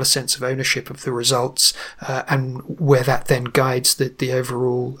and feel a sense of ownership of the results. And where that then guides the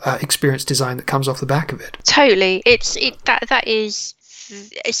overall experience design that comes off the back of it. Totally, that is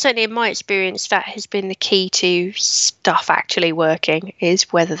certainly in my experience that has been the key to stuff actually working,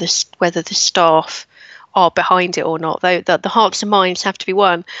 is whether the staff are behind it or not, though the hearts and minds have to be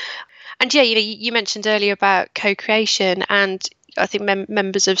won. And yeah, you mentioned earlier about co-creation, and I think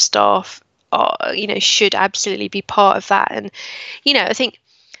members of staff are, should absolutely be part of that. And I think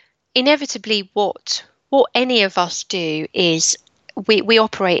inevitably what any of us do is we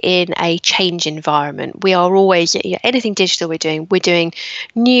operate in a change environment. We are always, anything digital we're doing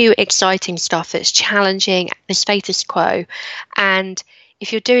new exciting stuff that's challenging the status quo. And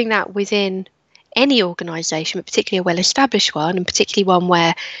if you're doing that within any organisation, but particularly a well-established one, and particularly one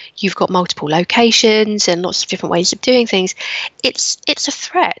where you've got multiple locations and lots of different ways of doing things, it's a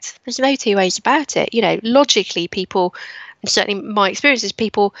threat. There's no two ways about it. Logically, people, and certainly my experience is,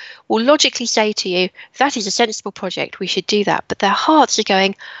 people will logically say to you, that is a sensible project, we should do that. But their hearts are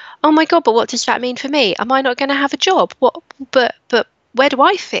going, oh my God, but what does that mean for me? Am I not going to have a job? What? But where do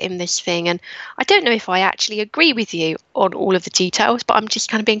I fit in this thing? And I don't know if I actually agree with you on all of the details, but I'm just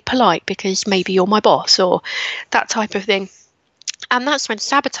kind of being polite because maybe you're my boss or that type of thing. And that's when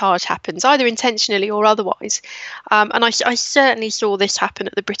sabotage happens, either intentionally or otherwise. And I certainly saw this happen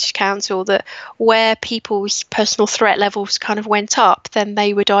at the British Council, that where people's personal threat levels kind of went up, then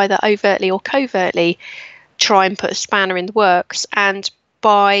they would either overtly or covertly try and put a spanner in the works. And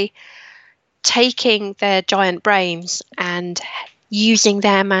by taking their giant brains and using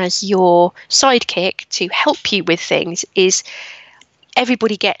them as your sidekick to help you with things, is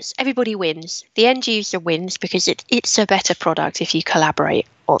everybody wins. The end user wins because it's a better product if you collaborate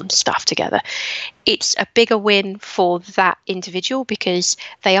on stuff together. It's a bigger win for that individual because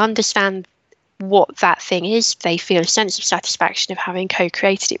they understand what that thing is. They feel a sense of satisfaction of having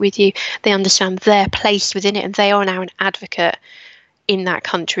co-created it with you. They understand their place within it, and they are now an advocate in that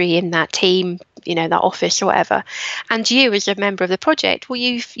country, in that team, that office or whatever. And you, as a member of the project, well,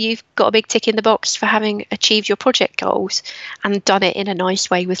 you've got a big tick in the box for having achieved your project goals and done it in a nice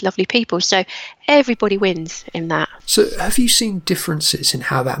way with lovely people. So everybody wins in that. So have you seen differences in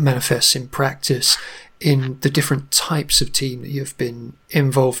how that manifests in practice in the different types of team that you've been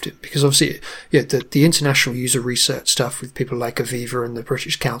involved in? Because obviously, the international user research stuff with people like Aviva and the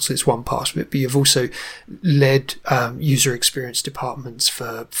British Council is one part of it, but you've also led user experience departments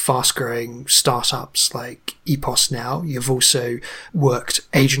for fast-growing startups like EPOS now. You've also worked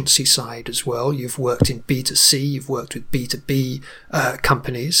agency side as well. You've worked in B2C, you've worked with B2B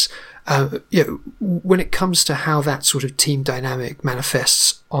companies. When it comes to how that sort of team dynamic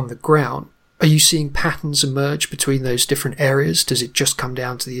manifests on the ground, are you seeing patterns emerge between those different areas? Does it just come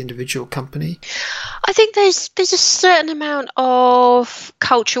down to the individual company? I think there's a certain amount of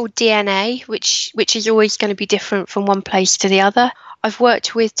cultural DNA, which is always going to be different from one place to the other. I've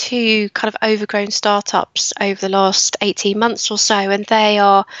worked with two kind of overgrown startups over the last 18 months or so, and they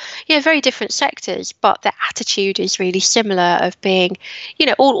are, very different sectors, but their attitude is really similar, of being,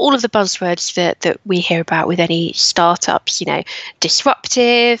 all of the buzzwords that we hear about with any startups,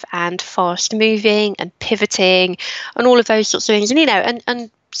 disruptive and fast moving and pivoting and all of those sorts of things, and and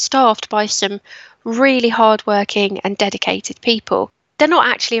staffed by some really hardworking and dedicated people. They're not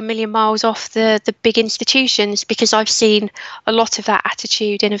actually a million miles off the big institutions, because I've seen a lot of that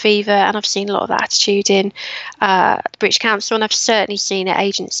attitude in Aviva, and I've seen a lot of that attitude in the British Council, and I've certainly seen it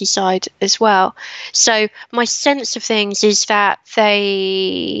agency side as well. So my sense of things is that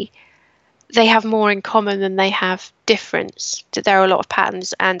they have more in common than they have difference, that there are a lot of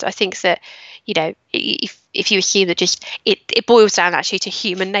patterns. And I think that, if you assume that just it boils down actually to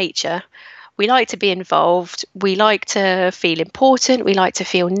human nature. We like to be involved. We like to feel important. We like to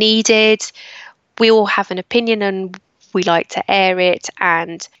feel needed. We all have an opinion and we like to air it.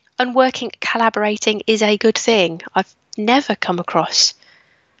 And collaborating is a good thing. I've never come across.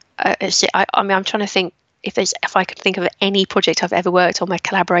 I'm trying to think if I could think of any project I've ever worked on where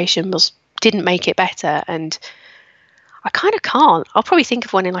collaboration didn't make it better. And I kind of can't. I'll probably think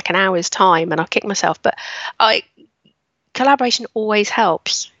of one in like an hour's time and I'll kick myself. But collaboration always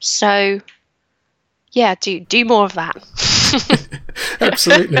helps. So. Yeah, do more of that.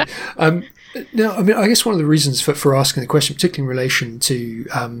 Absolutely. Now, I guess one of the reasons for asking the question, particularly in relation to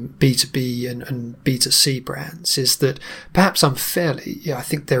B2B and B2C brands, is that perhaps unfairly, I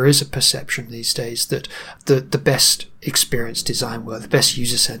think there is a perception these days that the best experience design work, the best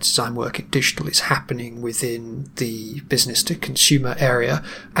user-centered design work in digital is happening within the business-to-consumer area,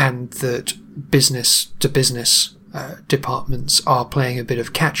 and that business-to-business departments are playing a bit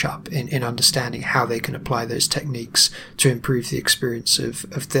of catch up in understanding how they can apply those techniques to improve the experience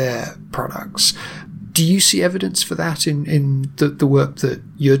of their products. Do you see evidence for that in the work that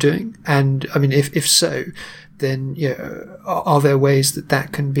you're doing? And if so, then are there ways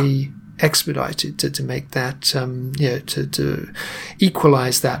that can be expedited to make that, to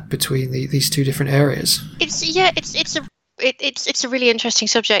equalize that between these two different areas? It's a really interesting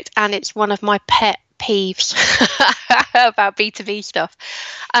subject, and it's one of my pet peeves about B2B stuff.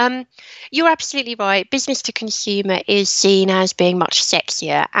 You're absolutely right. Business to consumer is seen as being much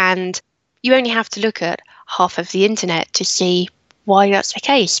sexier, and you only have to look at half of the internet to see why that's the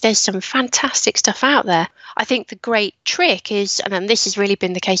case. There's some fantastic stuff out there. I think the great trick is, and this has really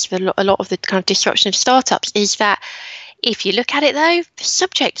been the case with a lot of the kind of disruption of startups, is that if you look at it though, the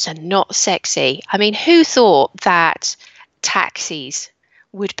subjects are not sexy. I mean, who thought that taxis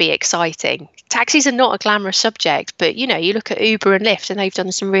would be exciting? Taxis are not a glamorous subject, but you look at Uber and Lyft and they've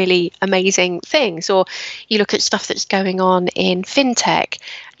done some really amazing things. Or you look at stuff that's going on in fintech,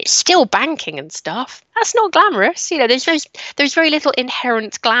 it's still banking and stuff. That's not glamorous. There's very little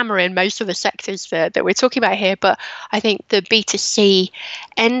inherent glamour in most of the sectors that we're talking about here. But I think the B2C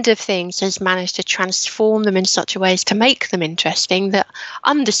end of things has managed to transform them in such a way as to make them interesting that,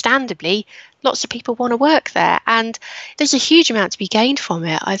 understandably, lots of people want to work there, and there's a huge amount to be gained from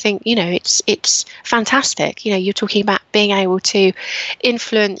it. I think it's fantastic. You're talking about being able to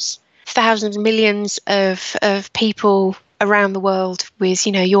influence thousands, millions of people around the world with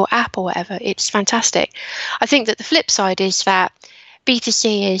your app or whatever. It's fantastic. I think that the flip side is that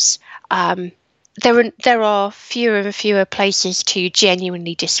B2C is there are fewer and fewer places to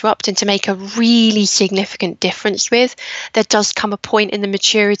genuinely disrupt and to make a really significant difference with. There does come a point in the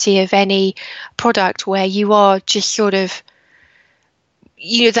maturity of any product where you are just sort of,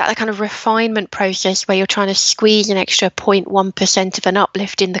 that kind of refinement process where you're trying to squeeze an extra 0.1% of an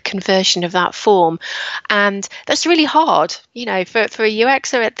uplift in the conversion of that form. And that's really hard, for a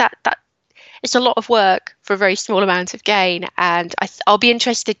UXer. That it's a lot of work for a very small amount of gain. And I'll be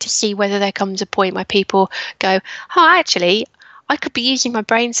interested to see whether there comes a point where people go, actually, I could be using my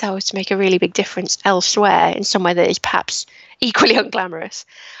brain cells to make a really big difference elsewhere in somewhere that is perhaps equally unglamorous.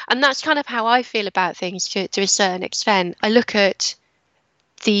 And that's kind of how I feel about things to a certain extent. I look at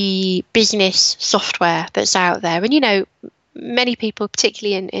the business software that's out there, and, many people,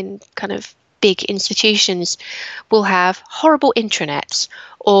 particularly in kind of big institutions, will have horrible intranets,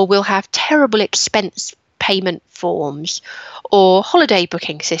 or will have terrible expense payment forms, or holiday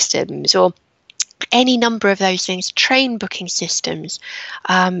booking systems, or any number of those things, train booking systems,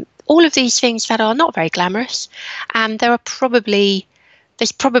 all of these things that are not very glamorous. And there's probably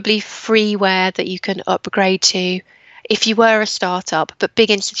freeware that you can upgrade to if you were a startup, but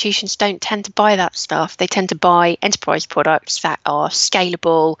big institutions don't tend to buy that stuff. They tend to buy enterprise products that are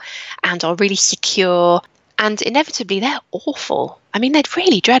scalable and are really secure. And inevitably, they're awful. I mean, they're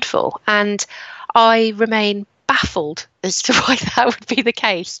really dreadful. And I remain baffled as to why that would be the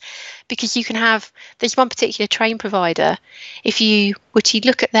case. Because there's one particular train provider, if you were to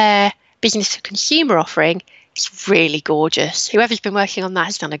look at their business to consumer offering, it's really gorgeous. Whoever's been working on that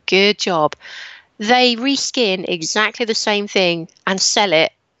has done a good job. They reskin exactly the same thing and sell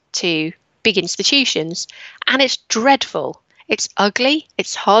it to big institutions, and it's dreadful. It's ugly,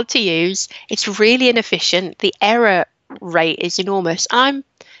 it's hard to use, it's really inefficient, the error rate is enormous. I'm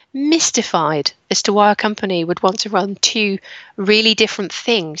mystified as to why a company would want to run two really different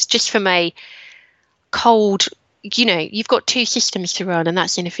things just from a cold, you've got two systems to run and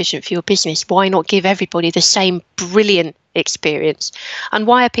that's inefficient for your business. Why not give everybody the same brilliant experience? And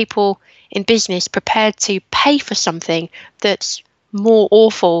why are people in business prepared to pay for something that's more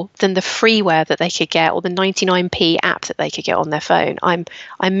awful than the freeware that they could get or the 99p app that they could get on their phone?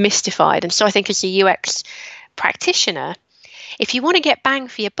 I'm mystified. And so I think as a UX practitioner, if you want to get bang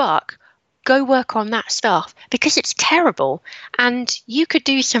for your buck, go work on that stuff because it's terrible. And you could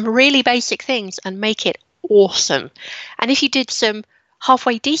do some really basic things and make it awesome. And if you did some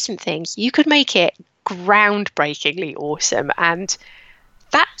halfway decent things, you could make it groundbreakingly awesome. And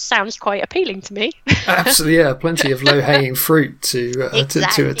that sounds quite appealing to me. Absolutely, yeah. Plenty of low-hanging fruit to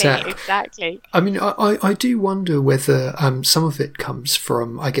attack. Exactly. I mean, I do wonder whether some of it comes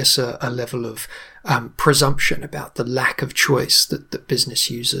from, I guess, a level of presumption about the lack of choice that business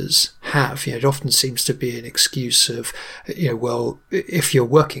users have. It often seems to be an excuse of, well, if you're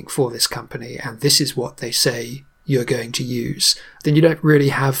working for this company and this is what they say you're going to use, then you don't really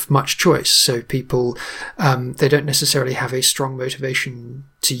have much choice. So people, they don't necessarily have a strong motivation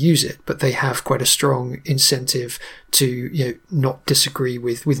to use it, but they have quite a strong incentive to, not disagree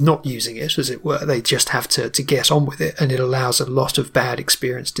with not using it, as it were. They just have to get on with it. And it allows a lot of bad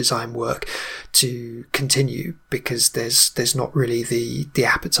experience design work to continue because there's not really the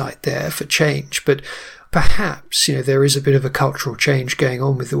appetite there for change. But perhaps, there is a bit of a cultural change going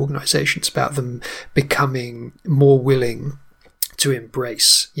on with the organisations about them becoming more willing to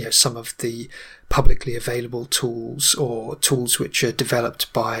embrace, some of the publicly available tools or tools which are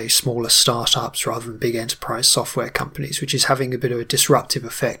developed by smaller startups rather than big enterprise software companies, which is having a bit of a disruptive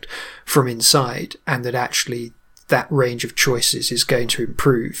effect from inside, and that actually that range of choices is going to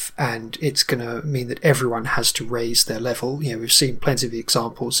improve, and it's going to mean that everyone has to raise their level. We've seen plenty of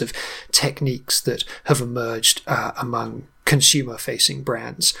examples of techniques that have emerged among consumer-facing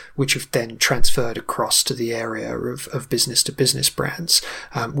brands, which have then transferred across to the area of business-to-business brands,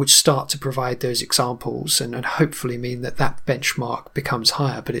 which start to provide those examples and hopefully mean that benchmark becomes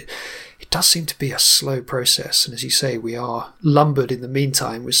higher. But it does seem to be a slow process, and as you say, we are lumbered in the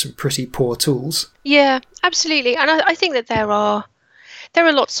meantime with some pretty poor tools. Yeah, absolutely. And I think that there are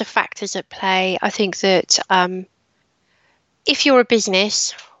lots of factors at play. I think that if you're a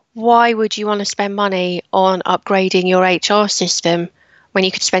business, why would you want to spend money on upgrading your HR system when you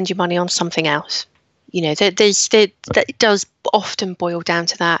could spend your money on something else? That does often boil down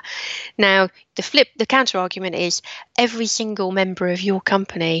to that. Now, the counter argument is every single member of your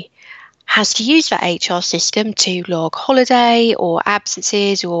company has to use that HR system to log holiday or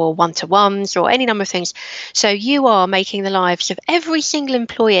absences or one-to-ones or any number of things. So you are making the lives of every single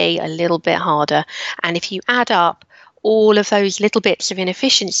employee a little bit harder. And if you add up all of those little bits of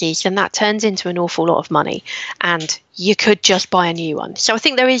inefficiencies, then that turns into an awful lot of money, and you could just buy a new one. So I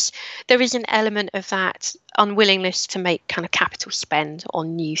think there is an element of that unwillingness to make kind of capital spend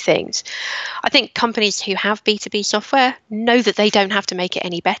on new things. I think companies who have B2B software know that they don't have to make it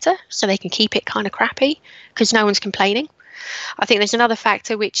any better, so they can keep it kind of crappy because no one's complaining. I think there's another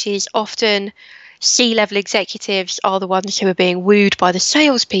factor, which is often C-level executives are the ones who are being wooed by the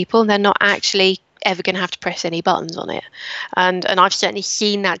salespeople, and they're not actually ever going to have to press any buttons on it. And I've certainly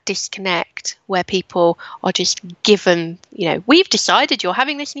seen that disconnect where people are just given, we've decided you're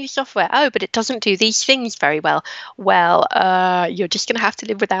having this new software. Oh, but it doesn't do these things very well. Well, you're just going to have to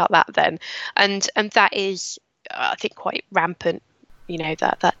live without that then. And that is, I think, quite rampant.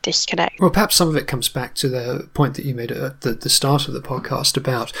 That disconnect. Well, perhaps some of it comes back to the point that you made at the start of the podcast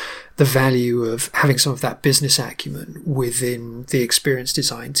about the value of having some of that business acumen within the experience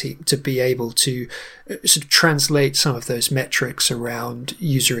design team to be able to sort of translate some of those metrics around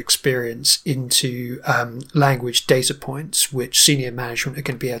user experience into language data points, which senior management are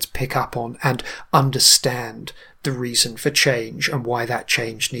going to be able to pick up on and understand the reason for change and why that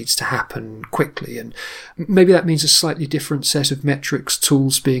change needs to happen quickly. And maybe that means a slightly different set of metrics,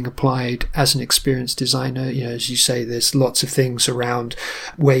 tools being applied as an experienced designer. As you say, there's lots of things around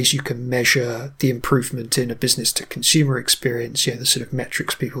ways you can measure the improvement in a business to consumer experience, the sort of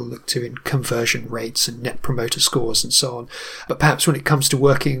metrics people look to in conversion rates and net promoter scores and so on. But perhaps when it comes to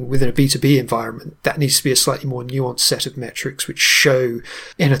working within a B2B environment, that needs to be a slightly more nuanced set of metrics which show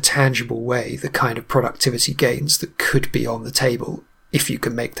in a tangible way the kind of productivity gains that could be on the table if you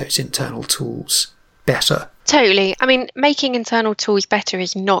can make those internal tools better. Totally. I mean, making internal tools better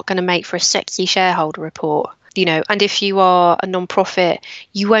is not going to make for a sexy shareholder report, and if you are a non-profit,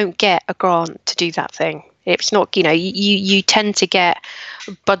 you won't get a grant to do that thing. It's not, you tend to get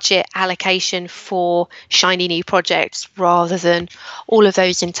budget allocation for shiny new projects rather than all of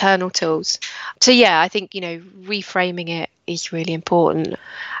those internal tools. So yeah, I think, reframing it is really important.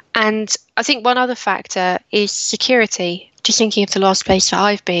 And I think one other factor is security. Just thinking of the last place that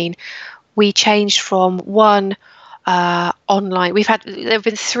I've been, we changed from one online. There have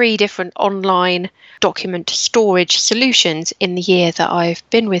been 3 different online document storage solutions in the year that I've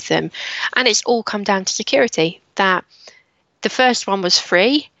been with them. And it's all come down to security. That the first one was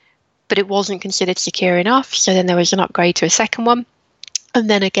free, but it wasn't considered secure enough. So then there was an upgrade to a second one, and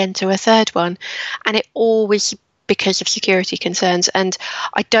then again to a third one. And it always because of security concerns. And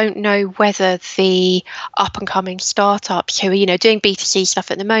I don't know whether the up and coming startups who are, doing B2C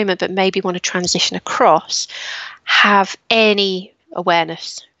stuff at the moment, but maybe want to transition across, have any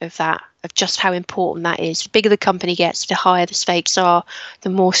awareness of that, of just how important that is. The bigger the company gets, the higher the stakes are, the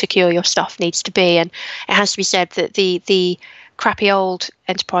more secure your stuff needs to be. And it has to be said that the crappy old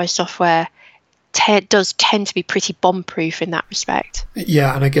enterprise software does tend to be pretty bomb-proof in that respect.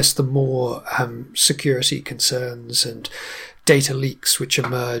 Yeah, and I guess the more security concerns and data leaks which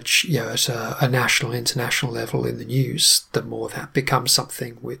emerge, at a national, international level in the news, the more that becomes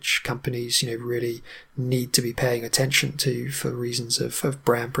something which companies, really need to be paying attention to for reasons of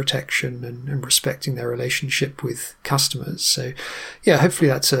brand protection and respecting their relationship with customers. So, yeah, hopefully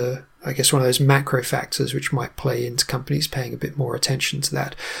that's I guess one of those macro factors which might play into companies paying a bit more attention to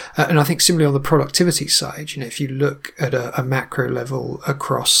that. And I think similarly on the productivity side, if you look at a macro level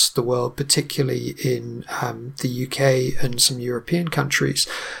across the world, particularly in the UK and some European countries,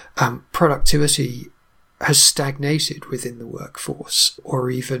 productivity has stagnated within the workforce or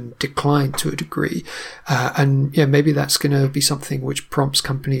even declined to a degree. And maybe that's going to be something which prompts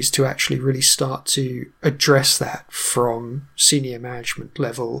companies to actually really start to address that from senior management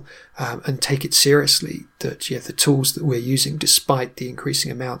level, and take it seriously that the tools that we're using, despite the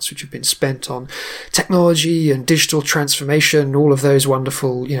increasing amounts which have been spent on technology and digital transformation, all of those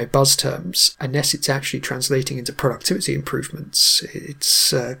wonderful buzz terms, unless it's actually translating into productivity improvements,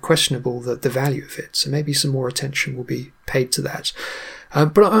 it's questionable the value of it. So maybe some more attention will be paid to that.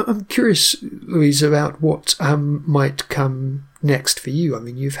 But I'm curious, Louise, about what might come next for you. I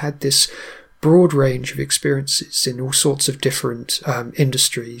mean, you've had this broad range of experiences in all sorts of different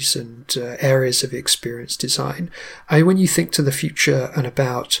industries and areas of experience design. When you think to the future and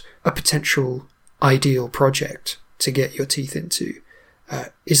about a potential ideal project to get your teeth into,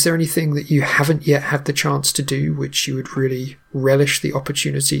 is there anything that you haven't yet had the chance to do which you would really relish the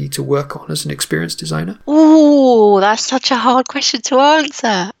opportunity to work on as an experienced designer? Oh, that's such a hard question to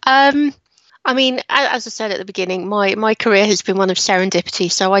answer. I mean, as I said at the beginning, my career has been one of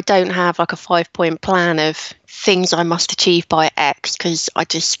serendipity, so I don't have like a 5-point plan of things I must achieve by X, because I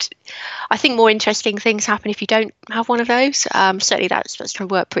think more interesting things happen if you don't have one of those. Certainly that's trying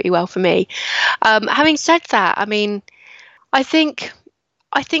to work pretty well for me. Having said that, I mean, I think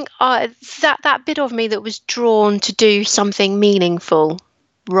that bit of me that was drawn to do something meaningful,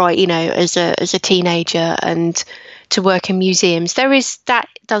 right, as a teenager, and to work in museums, that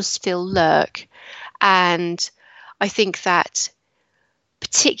does still lurk. And I think that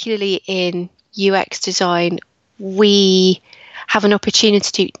particularly in UX design, we have an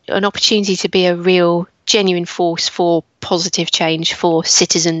opportunity to be a real genuine force for positive change for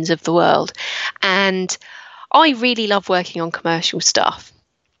citizens of the world. And I really love working on commercial stuff.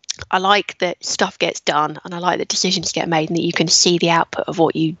 I like that stuff gets done, and I like that decisions get made and that you can see the output of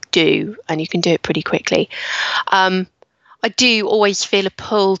what you do, and you can do it pretty quickly. I do always feel a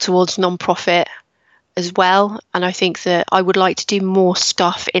pull towards non-profit as well, and I think that I would like to do more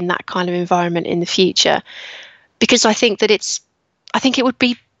stuff in that kind of environment in the future, because I think that it would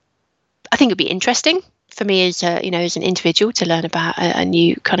be interesting for me as an individual to learn about a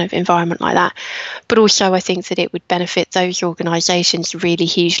new kind of environment like that. But also I think that it would benefit those organisations really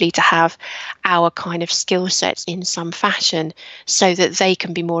hugely to have our kind of skill sets in some fashion, so that they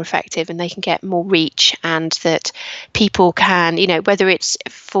can be more effective and they can get more reach, and that people can, whether it's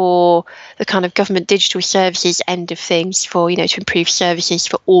for the kind of government digital services end of things, for, to improve services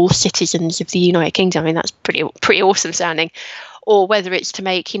for all citizens of the United Kingdom. I mean, that's pretty awesome sounding. Or whether it's to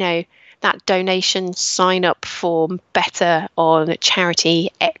make, that donation sign up form better on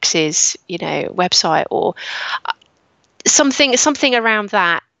Charity X's, website, or something around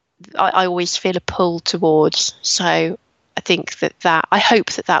that. I always feel a pull towards. So I think that I hope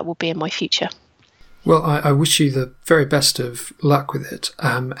that will be in my future. Well, I wish you the very best of luck with it.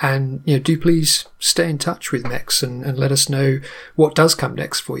 And do please stay in touch with MEX and let us know what does come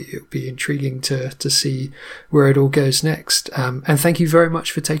next for you. It'll be intriguing to see where it all goes next. And thank you very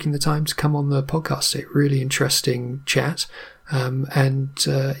much for taking the time to come on the podcast. A really interesting chat.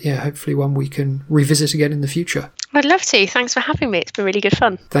 Hopefully one we can revisit again in the future. I'd love to. Thanks for having me. It's been really good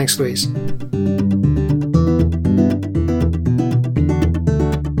fun. Thanks, Louise.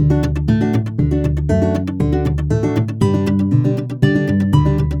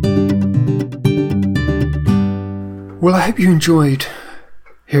 Well, I hope you enjoyed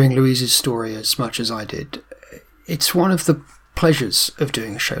hearing Louise's story as much as I did. It's one of the pleasures of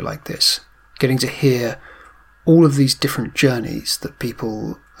doing a show like this, getting to hear all of these different journeys that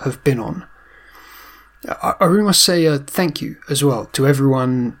people have been on. I really must say a thank you as well to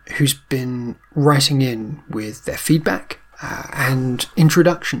everyone who's been writing in with their feedback and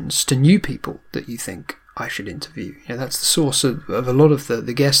introductions to new people that you think I should interview. That's the source of a lot of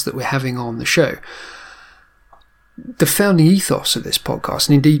the guests that we're having on the show. The founding ethos of this podcast,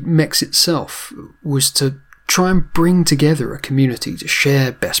 and indeed MEX itself, was to try and bring together a community to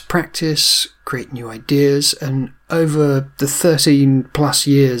share best practice, create new ideas, and over the 13 plus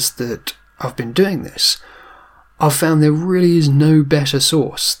years that I've been doing this, I've found there really is no better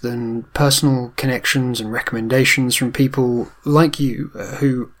source than personal connections and recommendations from people like you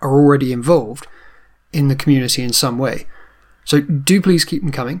who are already involved in the community in some way. So do please keep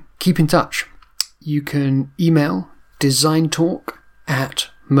them coming. Keep in touch. You can email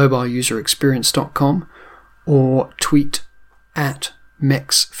designtalk@mobileuserexperience.com or tweet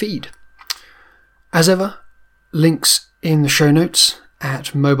 @MEXFeed. As ever, links in the show notes at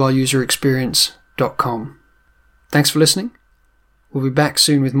mobileuserexperience.com. Thanks for listening. We'll be back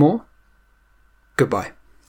soon with more. Goodbye.